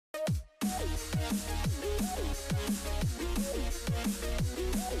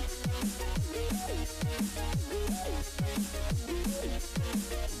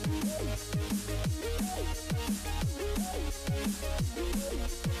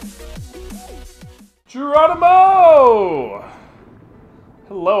Geronimo!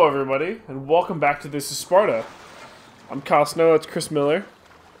 Hello, everybody, and welcome back to This is Sparta. I'm Cosno, that's Chris Miller.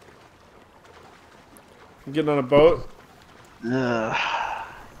 I'm getting on a boat.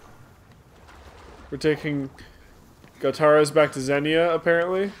 We're taking Gotaras back to Xenia,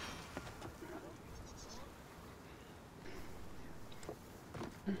 apparently.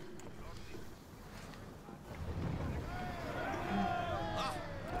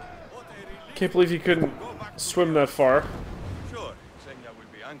 Can't believe you couldn't swim that far. Sure, Xenia will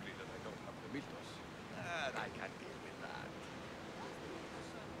be angry that I don't have the mythos. I can't deal with that.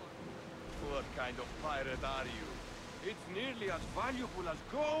 What kind of pirate are you? It's nearly as valuable as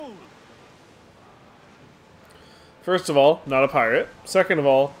gold. First of all, not a pirate. Second of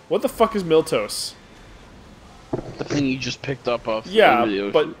all, what the fuck is Miltos? The thing you just picked up off Yeah, the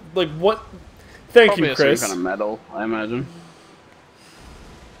ocean. but, like, what? Thank Probably you, Chris. some kind of metal, I imagine.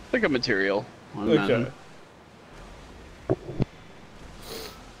 Like a material, I imagine. Okay.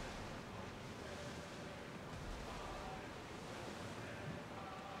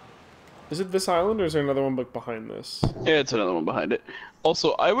 Is it this island, or is there another one behind this? Yeah, it's another one behind it.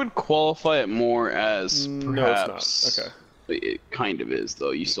 Also, I would qualify it more as perhaps... No, it's not. Okay. It kind of is,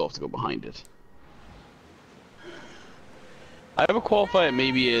 though. You still have to go behind it. I would qualify it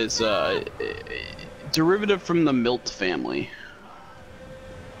maybe as derivative from the Milt family.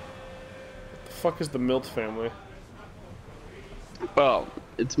 What the fuck is the Milt family? Well,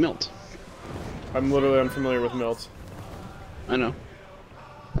 it's Milt. I'm literally unfamiliar with Milt. I know.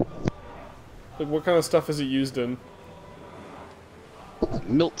 Like, what kind of stuff is it used in?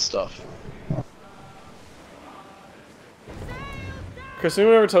 Milt stuff. Chris,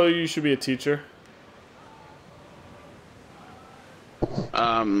 anyone ever tell you should be a teacher?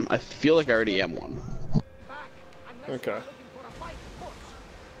 I feel like I already am one. Okay. I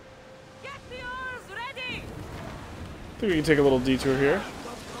think we can take a little detour here.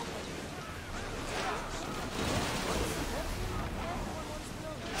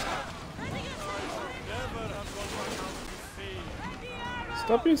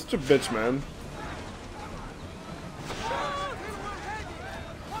 Stop being such a bitch, man.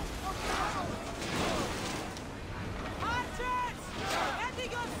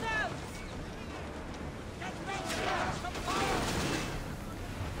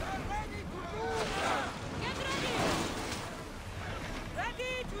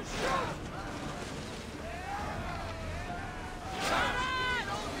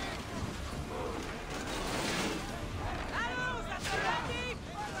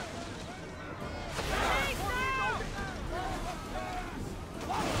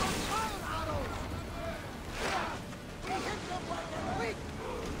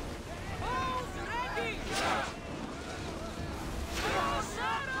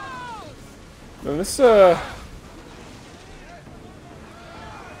 And this, the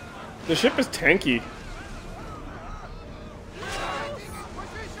ship is tanky.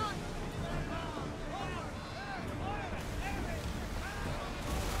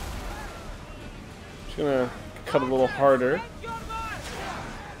 Just gonna cut a little harder.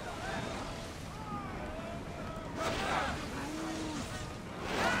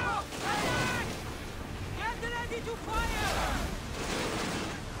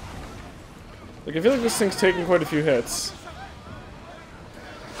 Like, I feel like this thing's taking quite a few hits.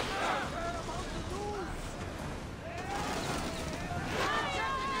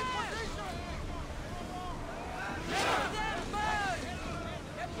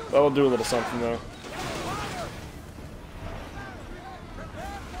 That'll do a little something, though.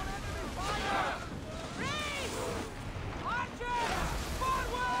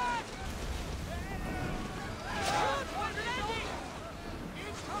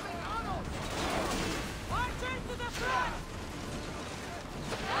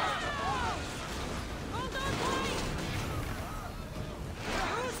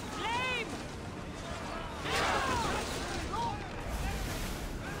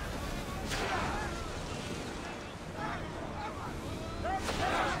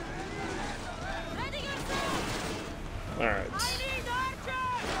 Alright.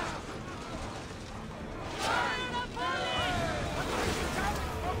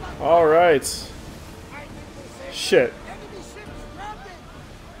 Alright. Shit.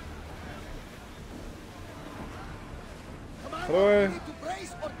 How do I...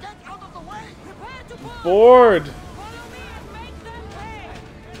 Bored!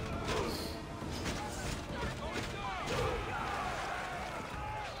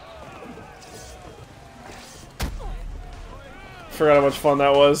 forgot how much fun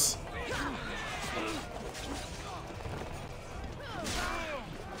that was.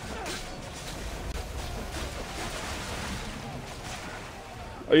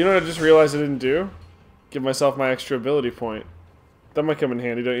 Oh, you know what I just realized I didn't do? Give myself my extra ability point. That might come in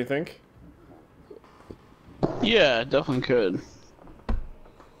handy, don't you think? Yeah, definitely could.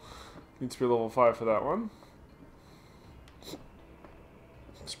 Need to be level 5 for that one.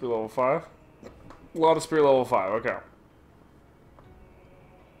 Spirit level 5. A lot of spirit level 5, okay.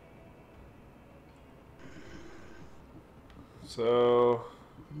 So...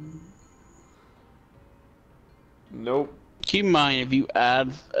 Nope. Keep in mind, if you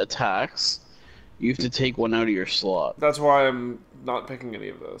add attacks, you have to take one out of your slot. That's why I'm not picking any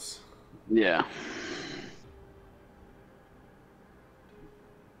of those. Yeah.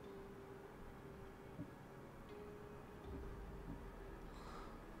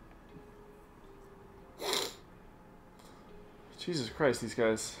 Jesus Christ, these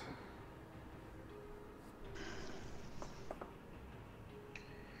guys.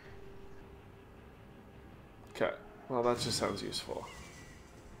 Okay, well that just sounds useful.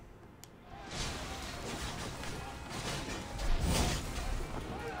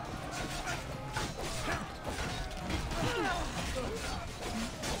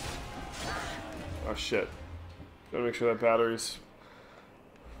 Oh shit. Gotta make sure that battery's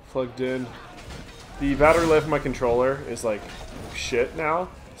plugged in. The battery life of my controller is like shit now,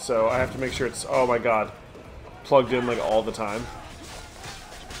 so I have to make sure it's, oh my god, plugged in like all the time.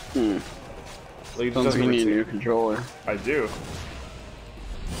 Like, it Sounds like you need a new controller. I do.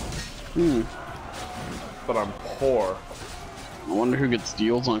 But I'm poor. I wonder who gets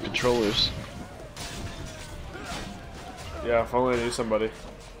deals on controllers. Yeah, if only I knew somebody.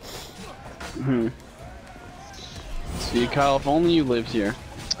 See, Kyle, if only you lived here,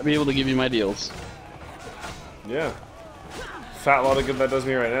 I'd be able to give you my deals. Yeah. Fat lot of good that does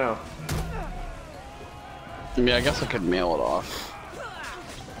me right now. I mean, I guess I could mail it off.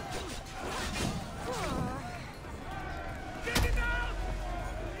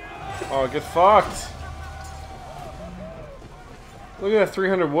 Oh, get fucked! Look at that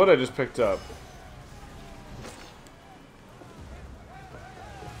 300 wood I just picked up.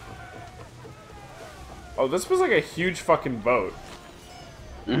 Oh, this was like a huge fucking boat.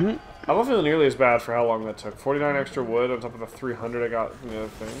 I don't feel nearly as bad for how long that took. 49 extra wood on top of the 300 I got from the other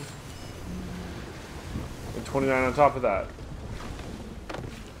thing. And 29 on top of that.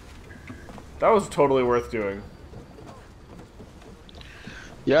 That was totally worth doing.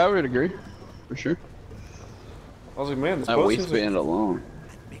 Yeah, I would agree. For sure. I was like, man, this That boat waistband alone.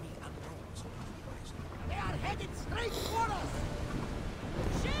 They are headed straight for us.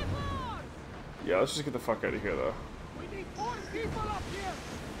 Shipboard! Yeah, let's just get the fuck out of here, though. We need more people up here.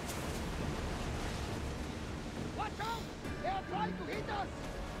 Watch out! They are trying to hit us.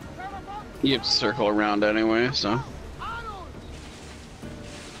 We're about to You have to circle around anyway, so. arrows.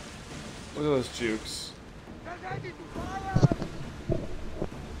 Look at those jukes. They're ready to fire.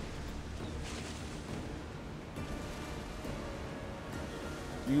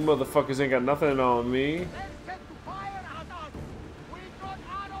 You motherfuckers ain't got nothing on me. They're set to fire at us. We got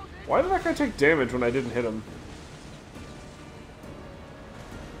arrows in. Why did that guy take damage when I didn't hit him?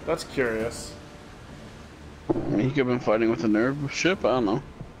 That's curious. He could have been fighting with a nerve ship, I don't know.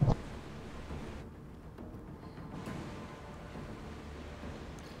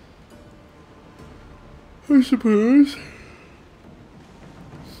 I suppose.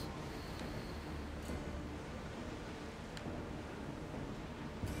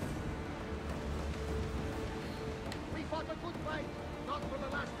 We fought a good fight. Not for the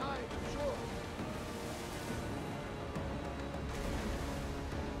last time, sure.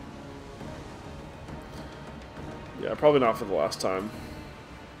 Yeah, probably not for the last time.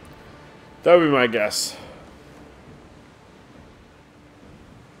 That would be my guess.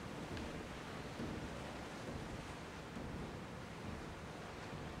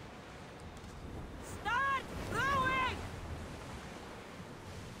 Start throwing!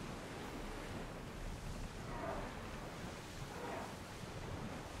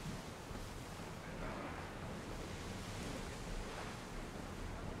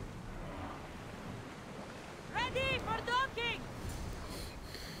 Ready for docking!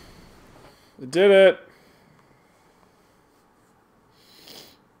 I did it.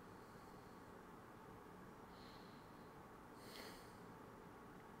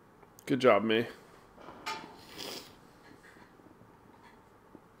 Good job, me.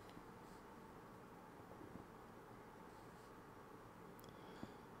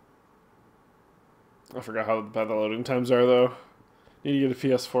 I forgot how bad the loading times are, though. Need to get a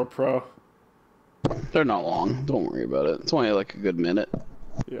PS4 Pro. They're not long. Don't worry about it. It's only like a good minute.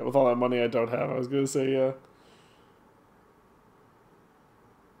 Yeah, with all that money I don't have, I was gonna say, yeah.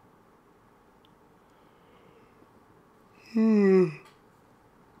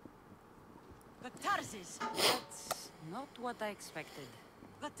 Tarsis! That's not what I expected.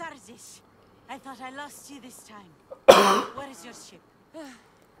 Tarsis! I thought I lost you this time. Where is your ship?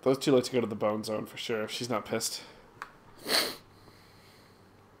 Those two like to go to the bone zone for sure, if she's not pissed.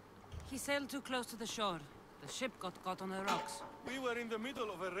 He sailed too close to the shore. The ship got caught on the rocks. We were in the middle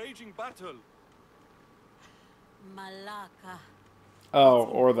of a raging battle. Malaka. Oh,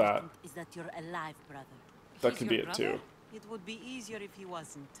 or that. Is that you're alive, brother? That could be it too. It would be easier if he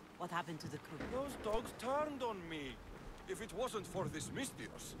wasn't. What happened to the crew? Those dogs turned on me. If it wasn't for this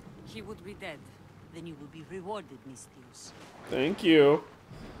Mystios. He would be dead. Then you will be rewarded, Mystios. Thank you.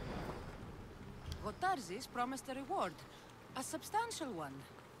 Gotarzis promised a reward. A substantial one,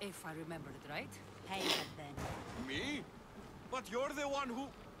 if I remember it right. Pay it then. Me? But you're the one who...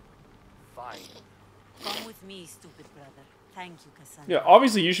 Fine. Come with me, stupid brother. Thank you, Cassandra. Yeah,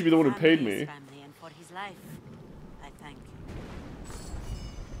 obviously you should be the one who paid Family is me. family, and for his life, I thank you.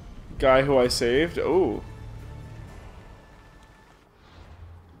 Guy who I saved? Oh.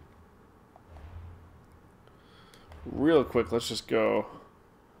 Real quick, let's just go.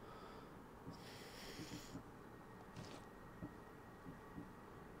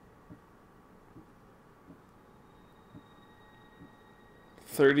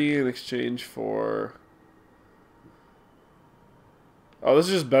 $30 in exchange for... Oh, this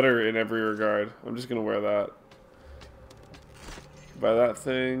is just better in every regard. I'm just gonna wear that. Buy that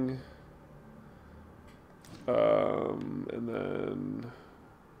thing. And then...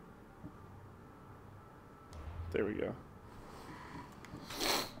 There we go.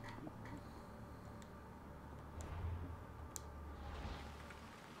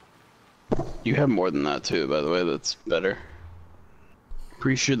 You have more than that too, by the way. That's better.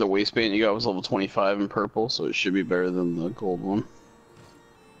 Pretty sure the waistband you got was level 25 in purple, so it should be better than the gold one.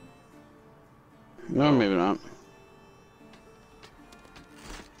 No, maybe not.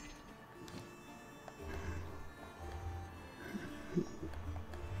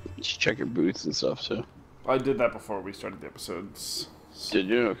 Just check your boots and stuff too. I did that before we started the episodes. Did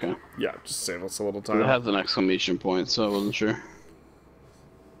you? Okay. Yeah, just save us a little It time. has an exclamation point, so I wasn't sure.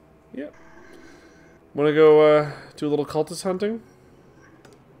 Yep. Wanna go do a little cultist hunting?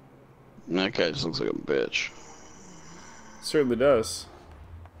 That guy just looks like a bitch. Certainly does.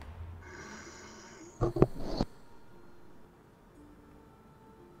 Okay,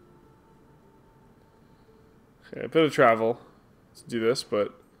 a bit of travel to do this,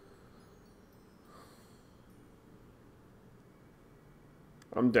 but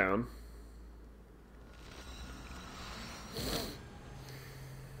I'm down.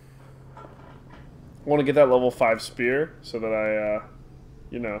 I want to get that level 5 spear so that I,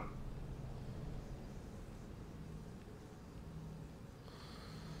 you know,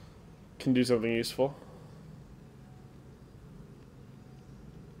 can do something useful.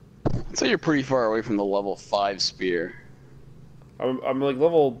 I'd say you're pretty far away from the level 5 spear. I'm like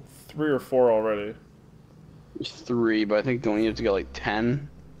level 3 or 4 already. 3, but I think don't you have to get like 10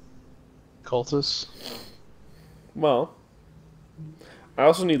 cultists? Well, I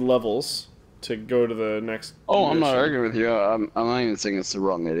also need levels to go to the next. Oh, I'm not mission. arguing with you. I'm not even saying it's the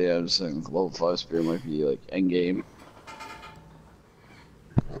wrong idea. I'm just saying level 5 spear might be like end game.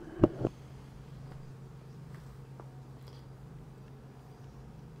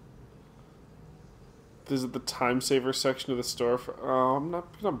 Is it the time saver section of the store? For, oh, I'm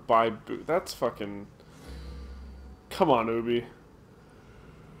not gonna buy boot. That's fucking. Come on, Ubi.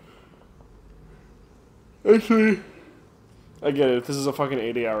 Actually, I get it. This is a fucking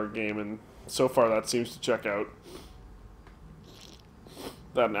 80-hour game, and so far that seems to check out.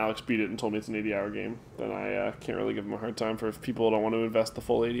 That and Alex beat it and told me it's an 80-hour game. Then I can't really give him a hard time for if people don't want to invest the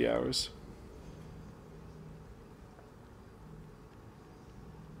full 80 hours.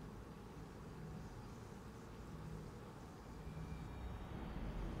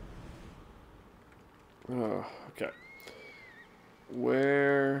 Oh, okay.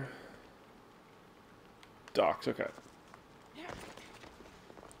 Where? Docks, okay.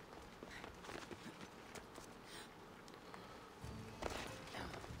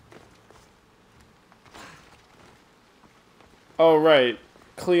 Oh, right.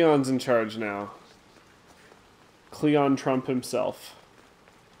 Cleon's in charge now. Cleon Trump himself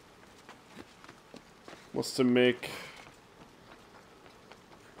wants to make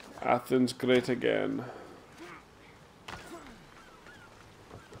Athens great again.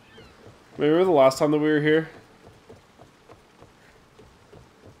 Remember the last time that we were here?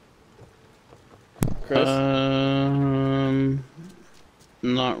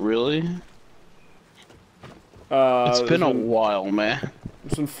 been a while, man.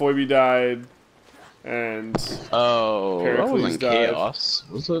 This when Phoebe died, and Oh, that Pericles wasn't died. Chaos,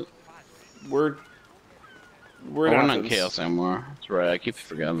 was it? We're in We're not Athens. Chaos anymore. That's right, I keep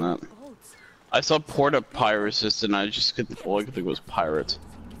forgetting that. I saw Porta Pirasis and I just couldn't think it was Pirates.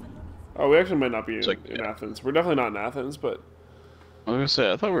 Oh, we actually might not be Like, in Athens. We're definitely not in Athens, but I was gonna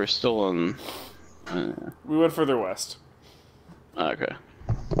say, I thought we were still in... we went further west. Okay.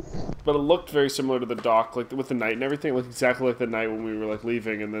 But it looked very similar to the dock, like with the night and everything. It looked exactly like the night when we were like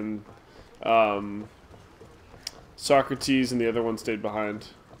leaving, and then Socrates and the other one stayed behind.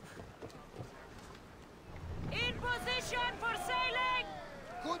 In position for sailing!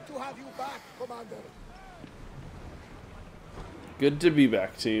 Good to have you back, Commander. Good to be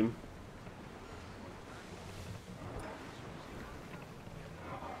back, team.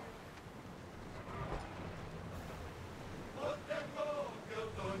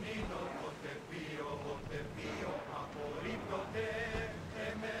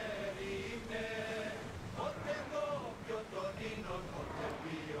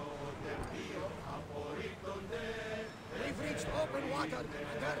 We've reached open water,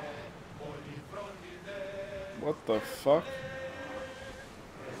 Commander. What the fuck?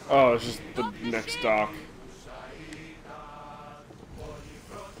 Oh, it's just the next dock.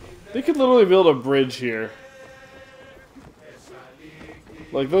 They could literally build a bridge here.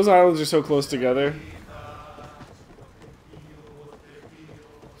 Like, those islands are so close together.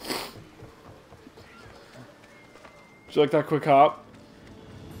 Would you like that quick hop?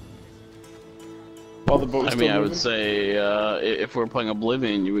 While the boat was I mean, still I would moving? say, if we're playing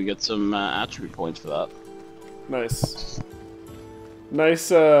Oblivion, you would get some attribute points for that. Nice. Nice,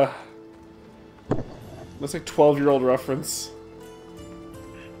 that's like 12-year-old reference.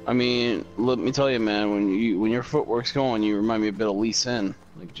 I mean, let me tell you, man, when your footwork's going, you remind me a bit of Lee Sin.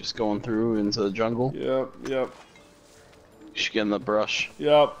 Like, just going through into the jungle. Yep, yep, You should get in the brush.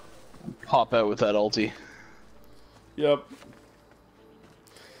 yep, Pop out with that ulti. yep.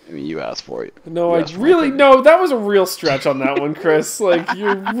 I mean, you asked for it. No, You I asked for really, it. no, that was a real stretch on that one, Chris. Like,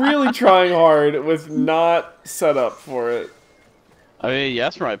 you're really trying hard with not set up for it. I mean, you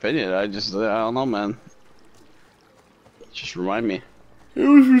asked for my opinion. I don't know, man. Just remind me. It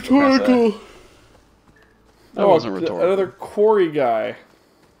was rhetorical. That wasn't rhetorical. Another quarry guy.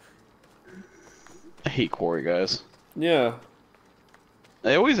 I hate quarry guys. Yeah.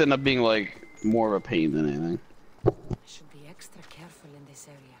 They always end up being, like, more of a pain than anything. I should be extra careful in this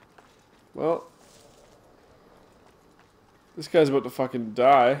area. Well. This guy's about to fucking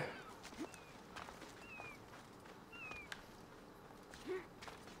die.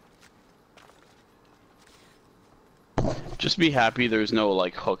 Just be happy there's no,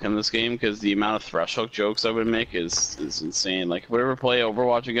 like, hook in this game, because the amount of thresh hook jokes I would make is insane. Like, if we ever play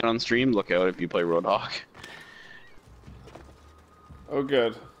Overwatch again on stream, look out if you play Roadhog. Oh,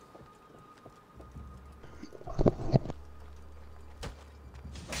 good.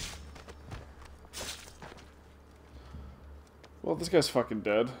 Well, this guy's fucking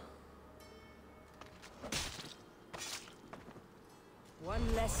dead.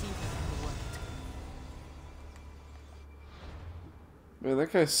 One less evil in the world. Man,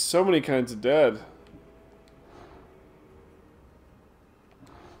 that guy's so many kinds of dead.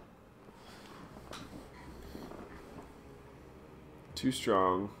 Too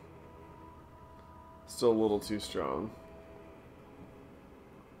strong. Still a little too strong.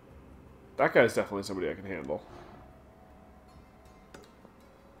 That guy's definitely somebody I can handle.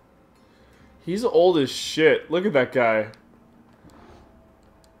 He's old as shit. Look at that guy. That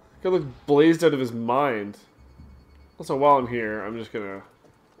guy looks blazed out of his mind. Also, while I'm here, I'm just gonna,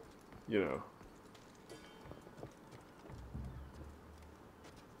 you know.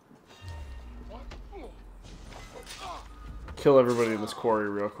 Kill everybody in this quarry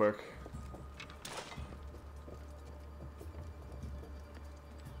real quick.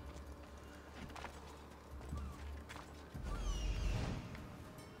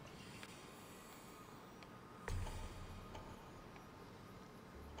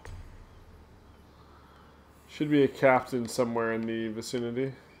 Should be a captain somewhere in the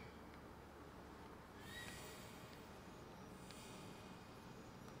vicinity.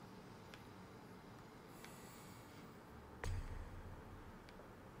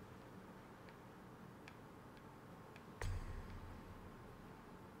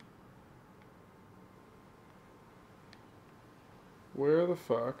 Where the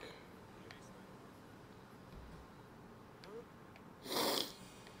fuck?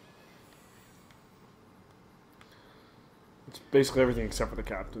 It's basically everything except for the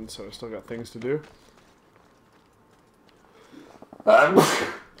captain, so I still got things to do.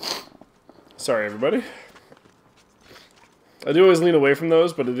 Sorry, everybody. I do always lean away from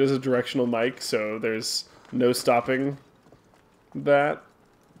those, but it is a directional mic, so there's no stopping that.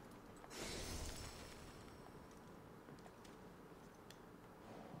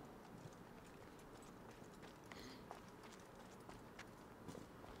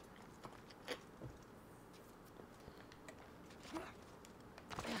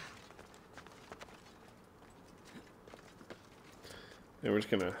 And we're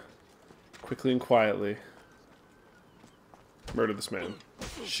just gonna quickly and quietly murder this man.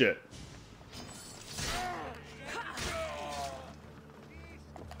 Shit.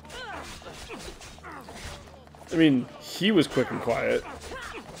 I mean, he was quick and quiet.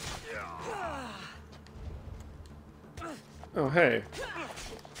 Oh, hey.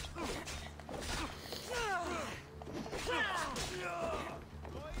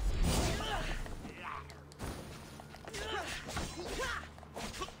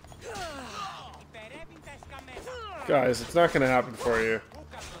 Guys, it's not gonna happen for you.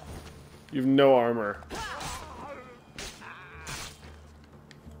 You have no armor.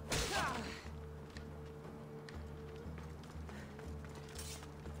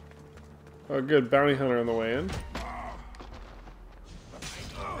 Oh, good. Bounty hunter on the way in.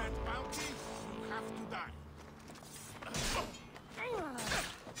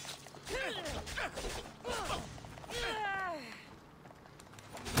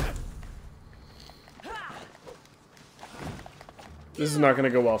 This is not going to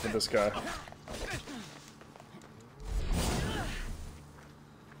go well for this guy.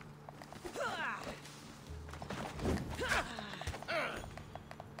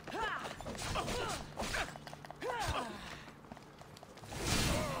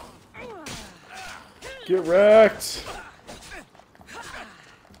 Get wrecked!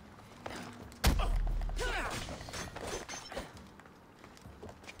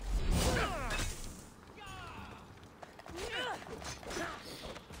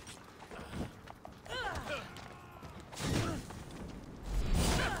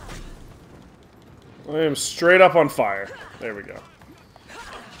 I am straight up on fire. There we go.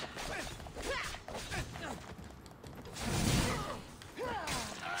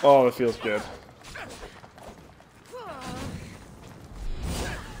 Oh, it feels good.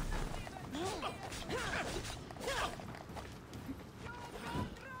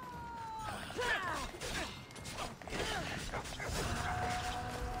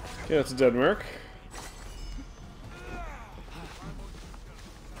 Okay, that's a dead merc.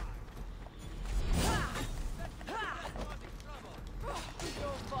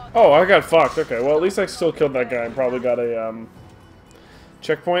 Oh, I got fucked. Okay, well at least I still killed that guy and probably got a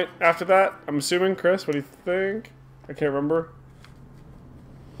checkpoint after that. I'm assuming. Chris, what do you think? I can't remember.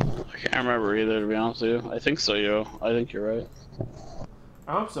 I can't remember either, to be honest with you. I think so, yo. I think you're right.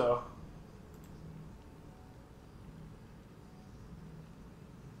 I hope so.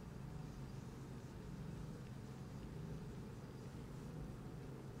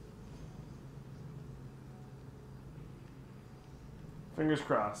 Fingers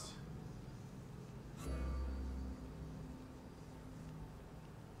crossed.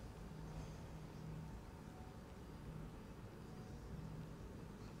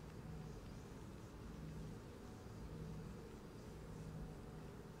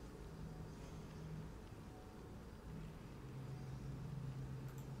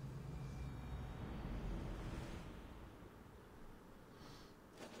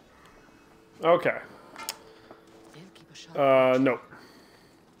 Okay. Nope.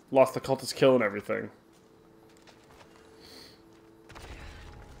 Lost the cultist kill and everything.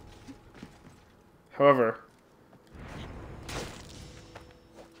 However,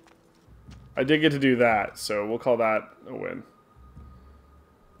 I did get to do that, so we'll call that a win.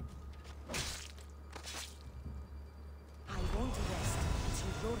 I won't rest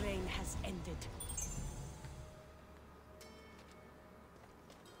until your reign has ended.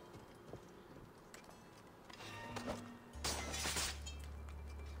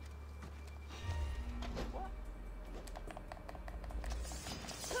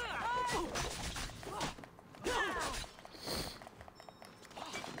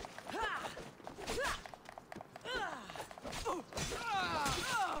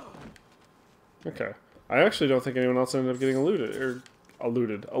 Okay. I actually don't think anyone else ended up getting alerted.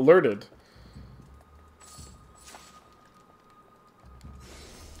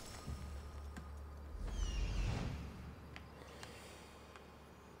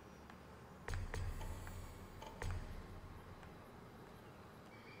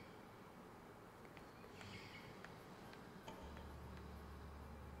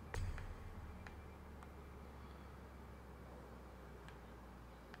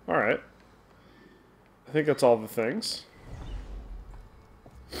 Alright. I think that's all the things.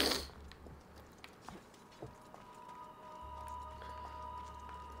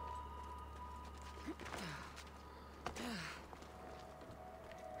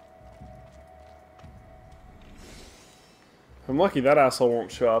 I'm lucky that asshole won't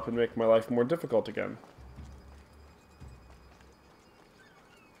show up and make my life more difficult again.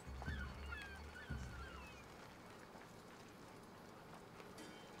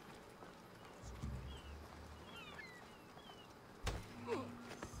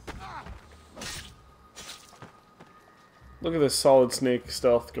 Look at this solid snake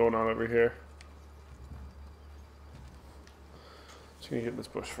stealth going on over here. Just gonna get in this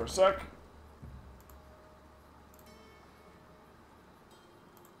bush for a sec.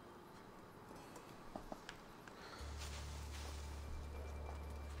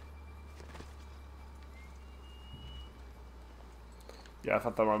 Yeah, I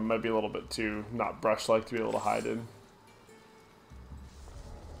thought that one might be a little bit too not brush-like to be able to hide in.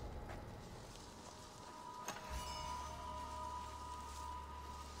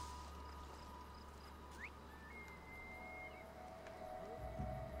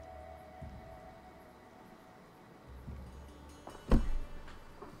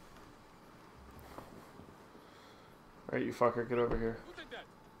 Alright, you fucker, get over here.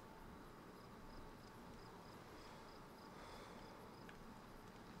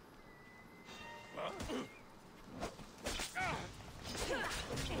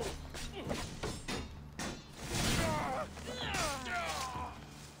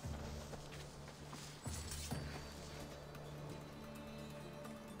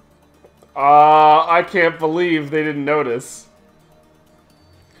 I can't believe they didn't notice.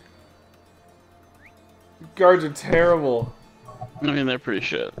 Guards are terrible. I mean, they're pretty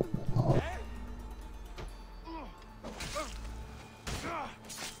shit.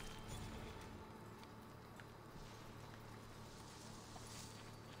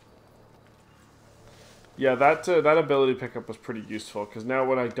 Yeah, that ability pickup was pretty useful, because now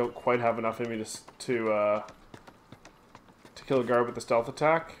when I don't quite have enough in me to kill a guard with the stealth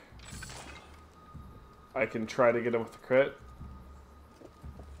attack, I can try to get him with the crit.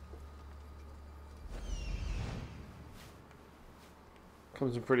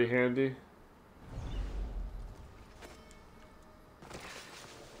 Comes in pretty handy.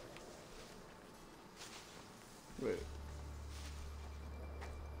 Wait.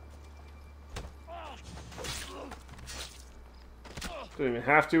 Don't even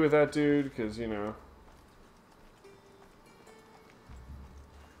have to with that dude, because, you know.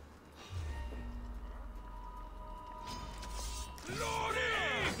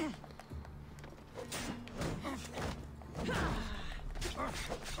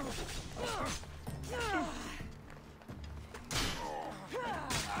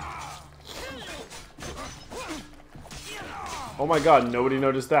 Oh my god, nobody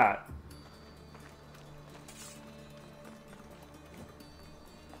noticed that.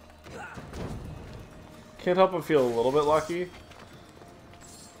 Can't help but feel a little bit lucky.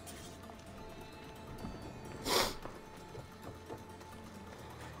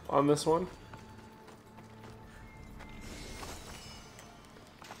 On this one.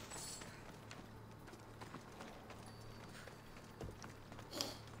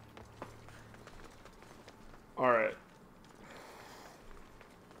 Alright.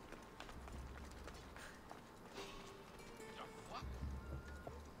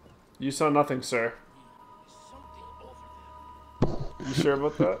 You saw nothing, sir. You sure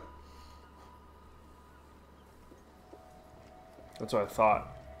about that? That's what I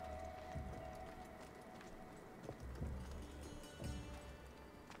thought.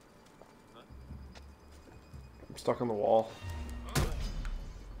 I'm stuck on the wall.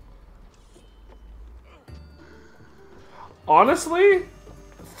 Honestly,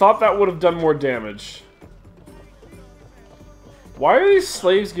 thought that would have done more damage. Why are these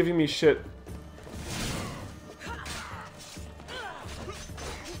slaves giving me shit?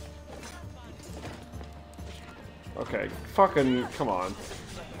 Okay, fucking, come on.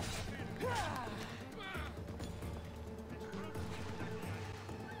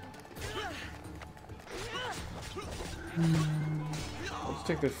 Let's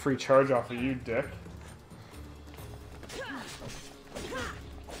take the free charge off of you, dick.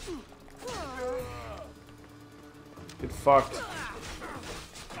 Get fucked.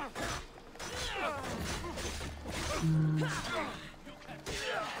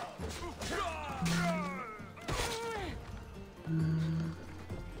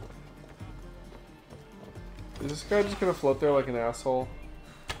 Is this guy just gonna float there like an asshole?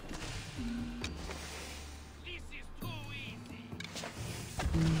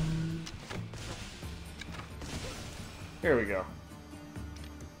 Here we go.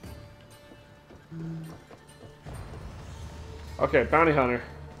 Okay, bounty hunter.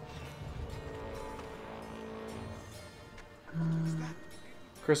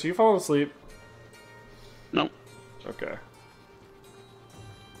 Chris, are you falling asleep? Nope. Okay.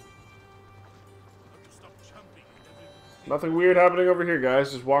 Nothing weird happening over here,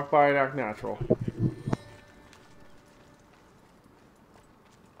 guys. Just walk by and act natural.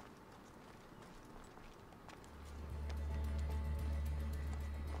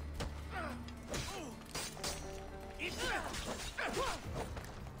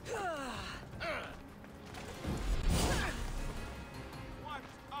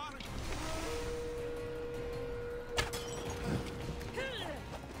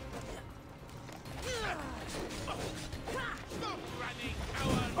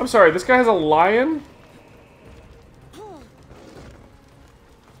 I'm sorry, this guy has a lion?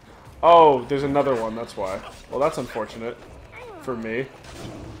 Oh, there's another one, that's why. Well, that's unfortunate. For me.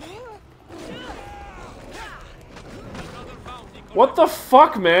 What the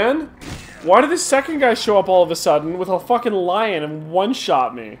fuck, man? Why did this second guy show up all of a sudden with a fucking lion and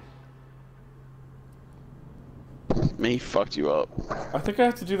one-shot me? He fucked you up. I think I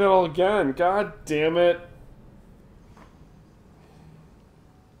have to do that all again. God damn it.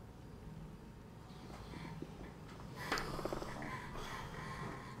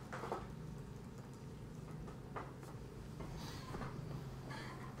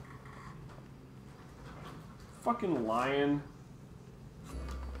 Fucking lion.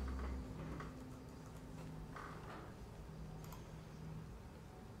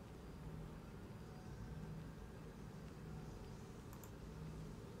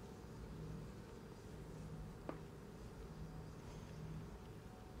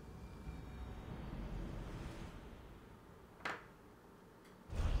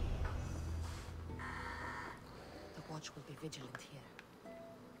 The watch will be vigilant here.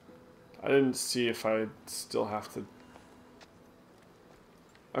 I didn't see if I still have to...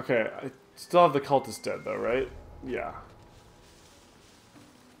 Okay, I still have the cultist dead though, right? Yeah.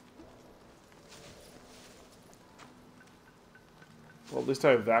 Well, at least I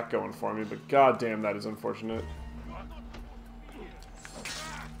have that going for me, but goddamn, that is unfortunate.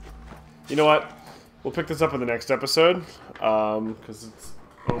 You know what? We'll pick this up in the next episode, because it's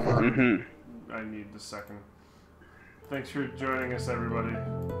over. I need the second. Thanks for joining us, everybody.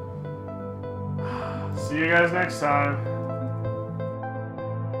 See you guys next time.